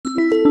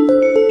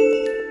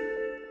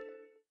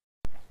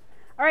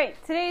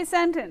right, today's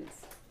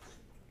sentence.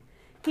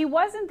 He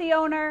wasn't the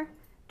owner,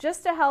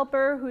 just a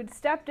helper who'd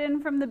stepped in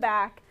from the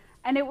back,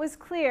 and it was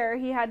clear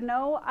he had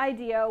no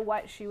idea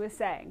what she was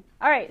saying.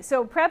 All right,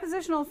 so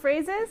prepositional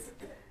phrases.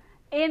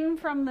 In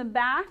from the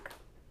back.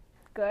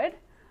 Good.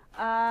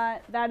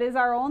 That is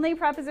our only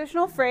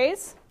prepositional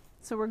phrase.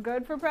 So we're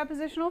good for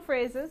prepositional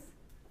phrases.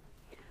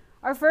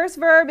 Our first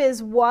verb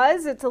is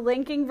was. It's a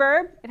linking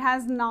verb. It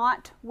has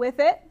not with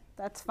it.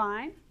 That's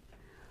fine.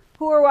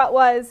 Who or what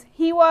was?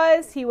 He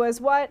was. He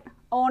was what?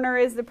 Owner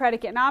is the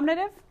predicate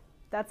nominative.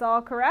 That's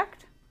all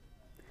correct.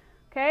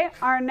 Okay,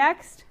 our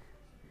next,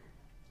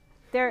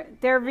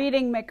 they're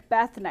reading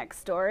Macbeth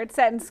next door. It's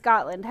set in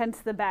Scotland, hence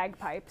the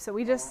bagpipe. So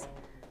we just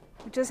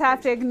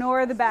have to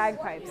ignore the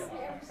bagpipes.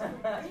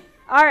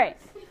 All right,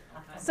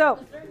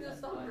 so,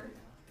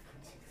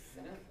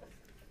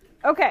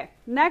 okay,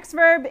 next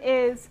verb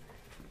is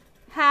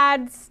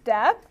had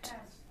stepped.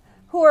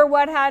 Who or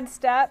what had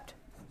stepped?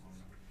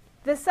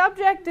 The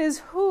subject is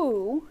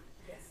who.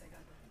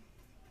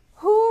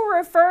 Who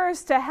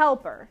refers to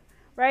helper,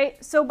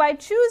 right? So by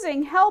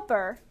choosing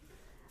helper,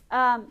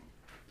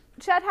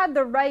 Chet had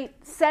the right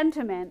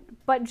sentiment,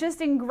 but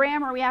just in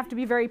grammar we have to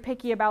be very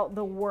picky about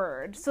the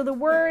word. So the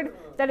word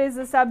that is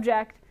the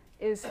subject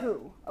is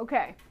who.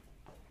 Okay.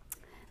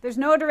 There's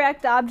no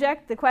direct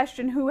object. The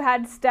question who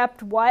had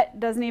stepped what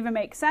doesn't even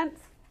make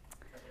sense.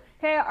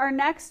 Okay, our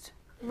next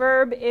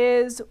verb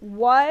is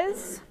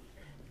was.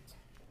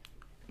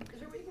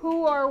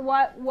 Who or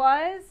what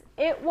was?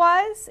 It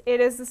was.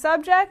 It is the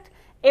subject.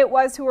 It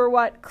was who or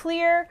what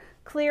clear.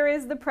 Clear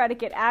is the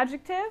predicate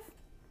adjective.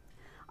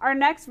 Our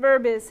next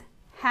verb is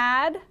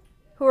had.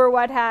 Who or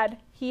what had?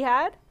 He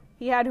had.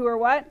 He had who or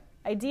what?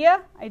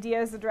 Idea.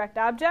 Idea is the direct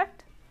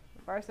object.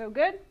 So far so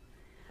good.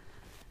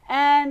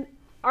 And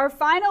our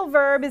final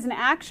verb is an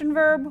action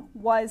verb,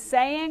 was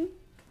saying.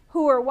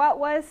 Who or what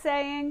was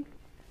saying?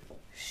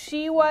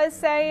 She was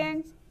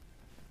saying.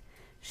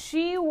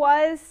 She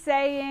was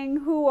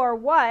saying who or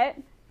what.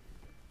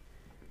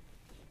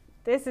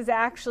 This is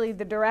actually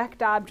the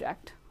direct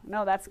object.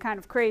 No, that's kind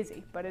of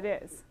crazy, but it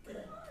is.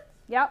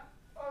 Yep.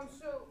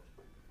 So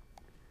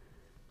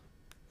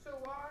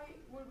why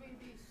would we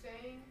be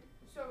saying,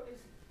 so is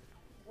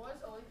was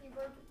a linking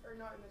verb or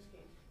not in this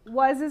case?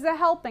 Was is a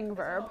helping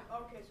verb.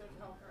 Okay, so it's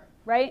help,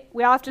 right?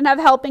 We often have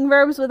helping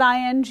verbs with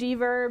ing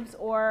verbs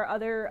or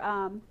other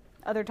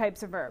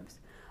types of verbs.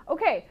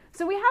 Okay,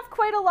 so we have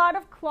quite a lot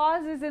of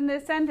clauses in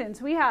this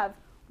sentence. We have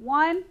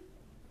 1,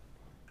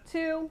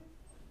 2,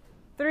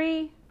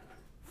 3,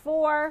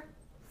 4,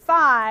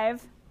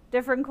 5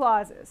 different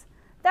clauses.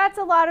 That's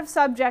a lot of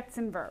subjects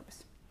and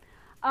verbs.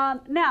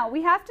 Now,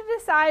 we have to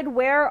decide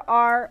where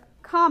our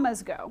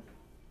commas go.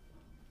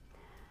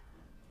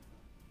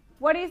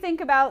 What do you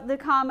think about the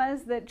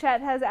commas that Chet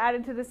has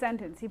added to the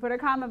sentence? He put a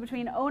comma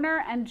between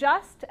owner and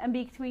just and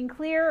between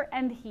clear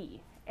and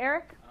he.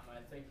 Eric? I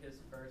think his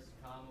first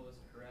comma was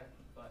correct,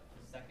 but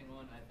the second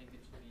one, I think it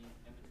should be in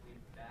between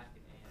back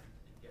and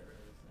get rid of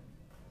the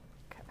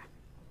second. Okay.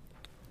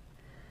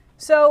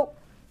 So,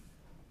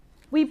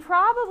 we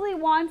probably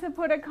want to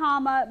put a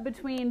comma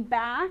between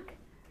back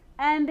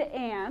and.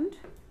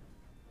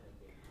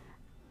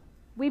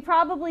 We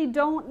probably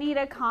don't need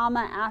a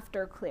comma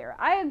after clear.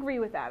 I agree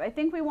with that. I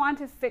think we want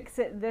to fix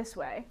it this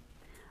way.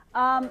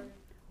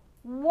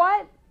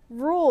 What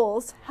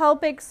rules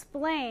help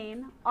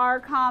explain our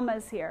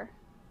commas here?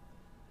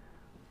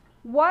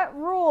 What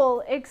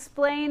rule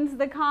explains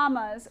the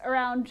commas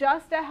around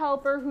just a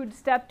helper who'd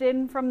stepped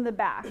in from the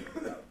back?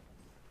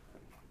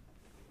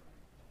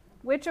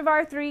 Which of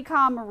our 3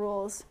 comma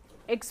rules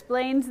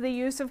explains the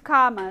use of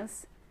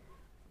commas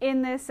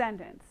in this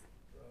sentence?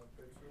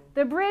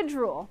 The bridge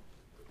rule.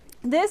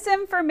 This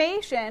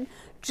information,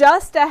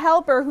 just a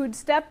helper who'd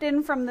stepped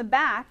in from the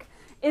back,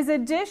 is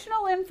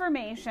additional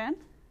information.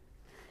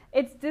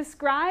 It's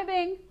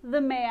describing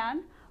the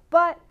man,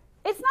 but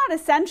it's not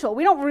essential.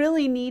 We don't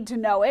really need to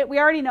know it. We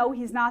already know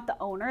he's not the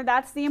owner.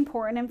 That's the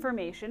important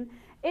information.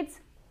 It's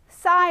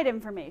side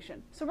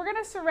information. So we're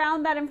going to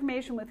surround that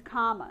information with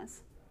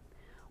commas.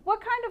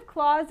 What kind of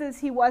clause is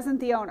he wasn't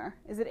the owner?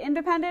 Is it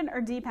independent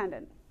or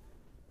dependent?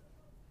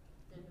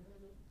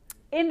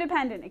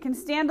 Independent. It can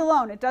stand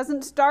alone. It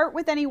doesn't start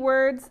with any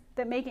words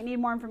that make it need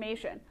more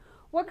information.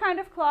 What kind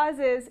of clause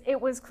is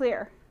it was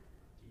clear?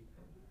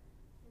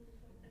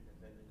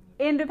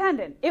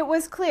 Independent. It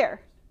was clear.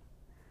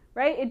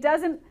 Right? It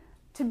doesn't,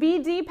 to be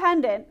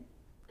dependent,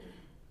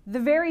 the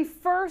very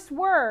first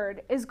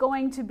word is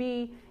going to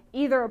be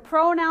either a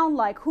pronoun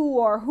like who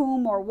or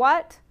whom or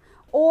what,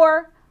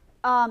 or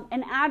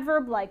an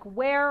adverb like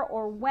where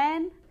or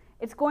when.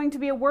 It's going to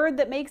be a word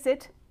that makes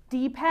it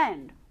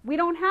depend. We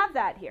don't have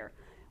that here.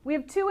 We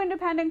have 2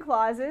 independent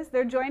clauses.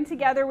 They're joined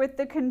together with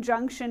the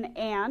conjunction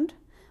and.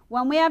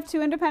 When we have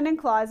 2 independent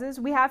clauses,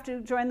 we have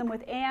to join them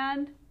with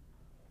and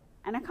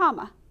a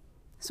comma.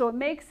 So it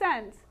makes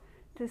sense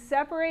to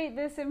separate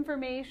this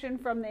information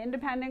from the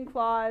independent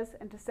clause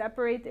and to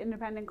separate the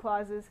independent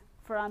clauses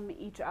from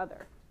each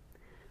other.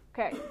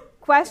 Okay,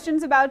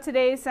 questions about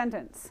today's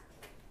sentence?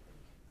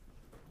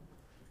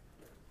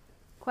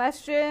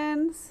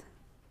 Questions?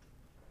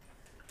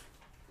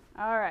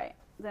 All right,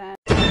 then.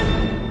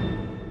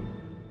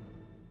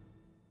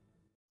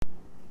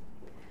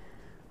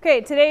 Okay,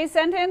 today's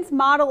sentence,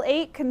 Model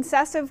 8,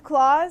 concessive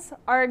clause.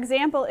 Our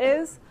example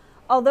is,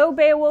 although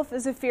Beowulf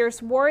is a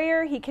fierce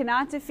warrior, he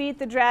cannot defeat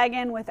the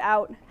dragon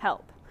without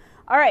help.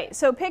 All right,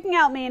 so picking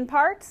out main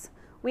parts,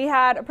 we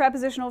had a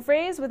prepositional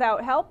phrase,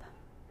 without help.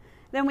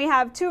 Then we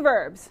have two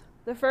verbs.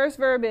 The first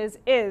verb is,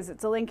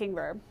 it's a linking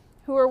verb.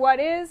 Who or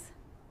what is?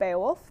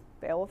 Beowulf.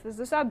 Beowulf is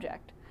the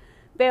subject.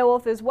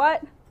 Beowulf is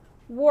what?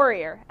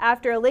 Warrior.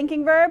 After a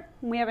linking verb,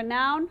 we have a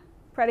noun,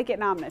 predicate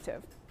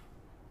nominative.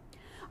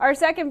 Our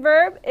second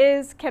verb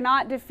is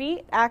cannot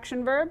defeat,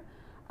 action verb.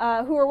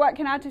 Who or what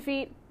cannot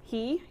defeat?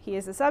 He. He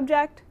is the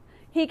subject.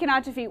 He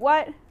cannot defeat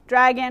what?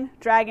 Dragon.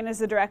 Dragon is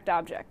the direct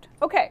object.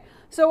 Okay,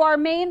 so our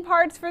main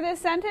parts for this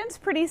sentence,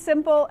 pretty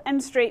simple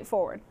and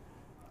straightforward.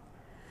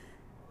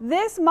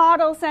 This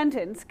model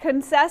sentence,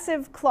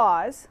 concessive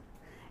clause,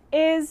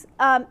 is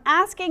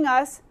asking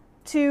us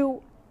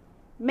to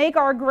make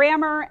our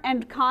grammar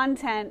and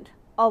content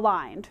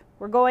aligned.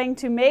 We're going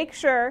to make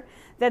sure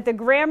that the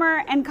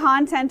grammar and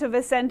content of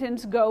a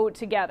sentence go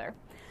together.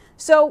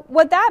 So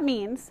what that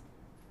means,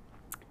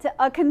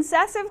 a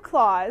concessive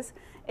clause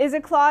is a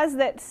clause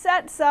that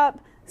sets up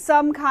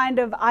some kind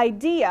of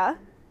idea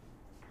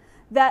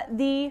that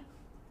the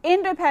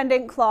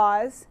independent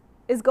clause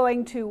is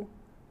going to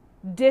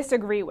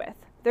disagree with.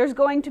 There's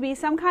going to be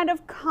some kind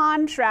of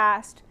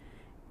contrast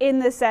in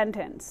the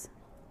sentence.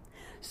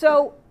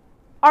 So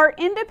our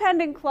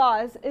independent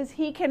clause is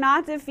he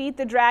cannot defeat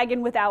the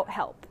dragon without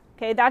help.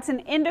 Okay, that's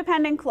an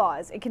independent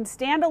clause. It can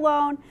stand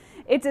alone.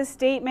 It's a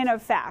statement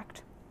of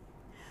fact.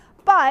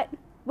 But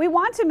we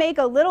want to make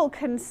a little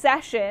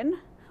concession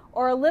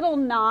or a little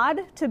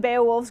nod to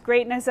Beowulf's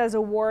greatness as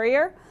a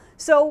warrior.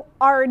 So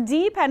our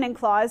dependent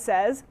clause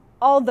says,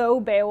 although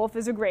Beowulf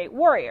is a great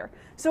warrior.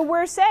 So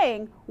we're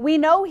saying we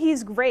know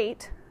he's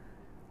great,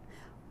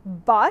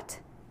 but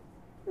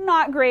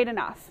not great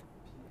enough.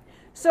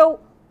 So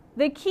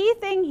the key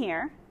thing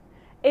here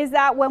is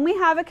that when we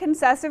have a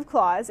concessive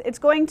clause, it's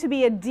going to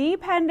be a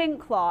dependent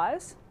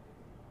clause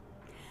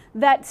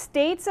that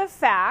states a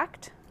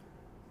fact,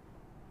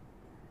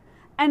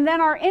 and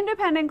then our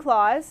independent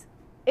clause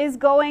is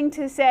going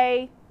to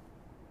say,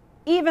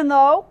 even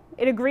though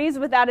it agrees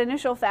with that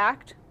initial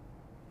fact,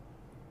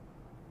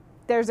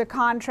 there's a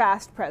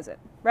contrast present,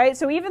 right?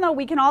 So even though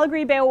we can all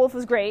agree Beowulf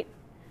was great,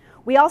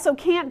 we also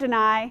can't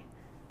deny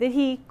that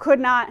he could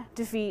not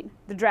defeat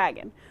the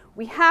dragon.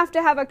 We have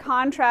to have a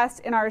contrast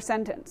in our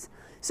sentence.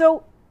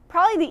 So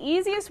probably the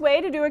easiest way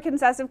to do a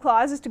concessive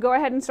clause is to go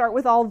ahead and start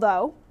with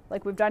although,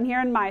 like we've done here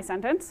in my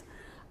sentence.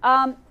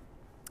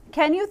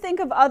 Can you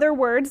think of other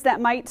words that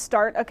might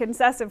start a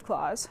concessive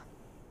clause?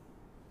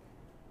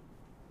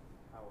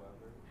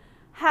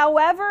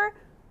 However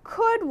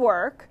could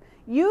work.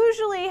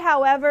 Usually,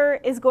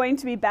 however, is going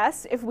to be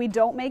best if we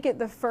don't make it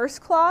the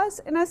first clause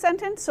in a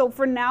sentence. So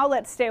for now,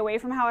 let's stay away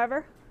from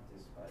however.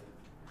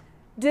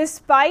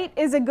 Despite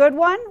is a good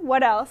one.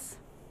 What else?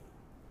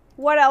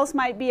 What else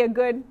might be a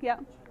good, yeah?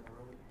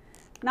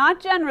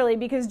 Not generally,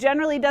 because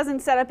generally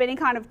doesn't set up any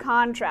kind of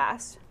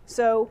contrast.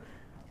 So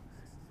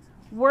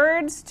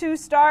words to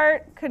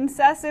start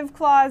concessive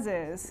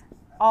clauses.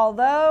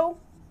 Although,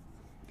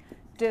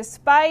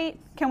 despite,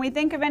 can we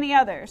think of any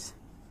others?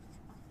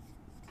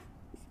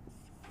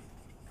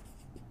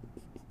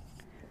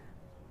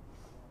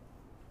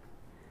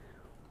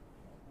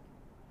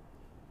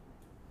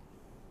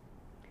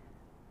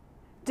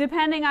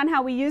 Depending on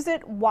how we use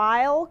it,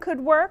 while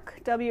could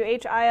work,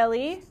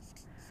 W-H-I-L-E.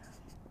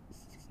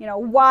 You know,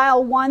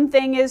 while one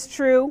thing is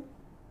true,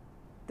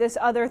 this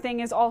other thing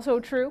is also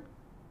true.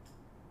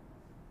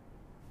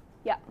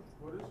 Yeah.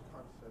 What is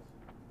concessive?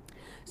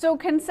 So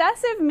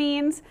concessive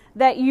means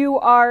that you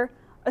are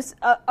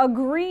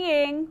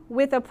agreeing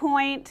with a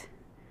point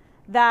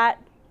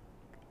that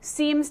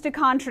seems to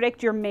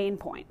contradict your main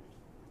point.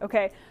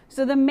 Okay,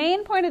 so the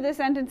main point of this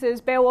sentence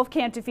is Beowulf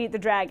can't defeat the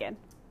dragon.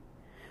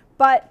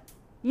 But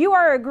you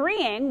are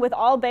agreeing with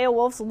all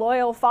Beowulf's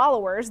loyal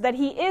followers that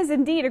he is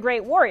indeed a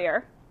great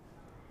warrior.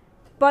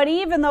 But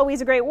even though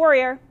he's a great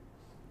warrior,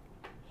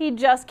 he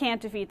just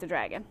can't defeat the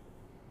dragon.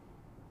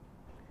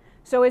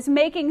 So it's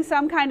making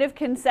some kind of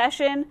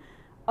concession,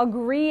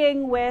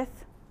 agreeing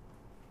with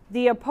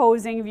the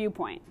opposing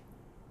viewpoint.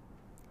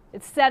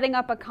 It's setting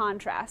up a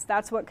contrast.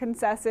 That's what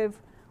concessive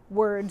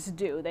words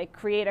do. They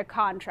create a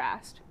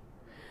contrast.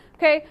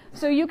 Okay,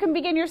 so you can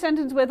begin your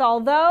sentence with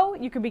although,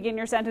 you can begin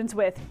your sentence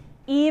with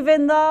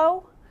even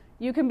though,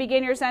 you can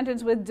begin your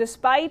sentence with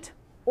despite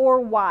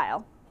or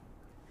while.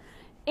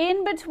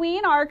 In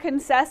between our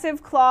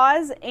concessive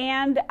clause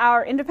and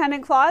our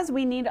independent clause,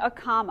 we need a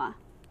comma.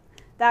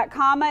 That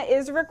comma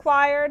is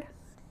required.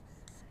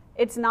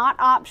 It's not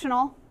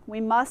optional.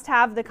 We must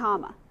have the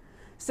comma.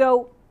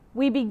 So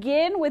we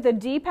begin with a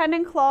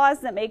dependent clause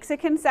that makes a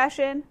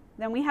concession,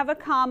 then we have a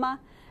comma,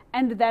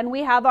 and then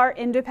we have our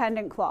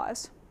independent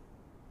clause.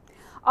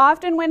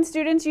 Often when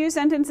students use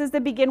sentences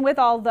that begin with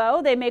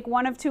although, they make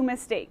one of two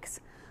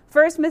mistakes.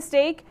 First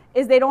mistake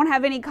is they don't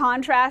have any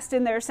contrast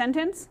in their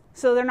sentence,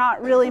 so they're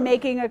not really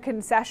making a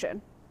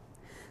concession.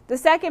 The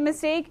second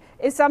mistake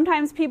is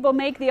sometimes people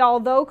make the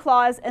although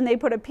clause and they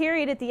put a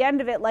period at the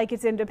end of it like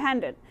it's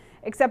independent,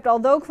 except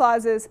although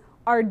clauses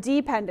are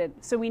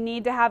dependent, so we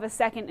need to have a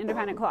second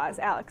independent clause.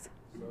 Alex?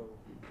 So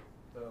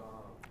the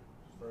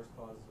first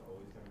clause is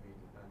always going to be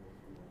dependent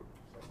from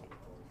the second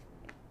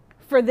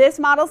clause. For this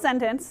model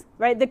sentence,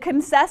 right, the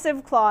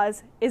concessive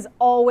clause is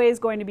always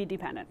going to be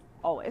dependent,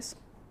 always.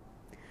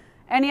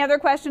 Any other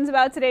questions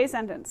about today's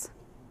sentence?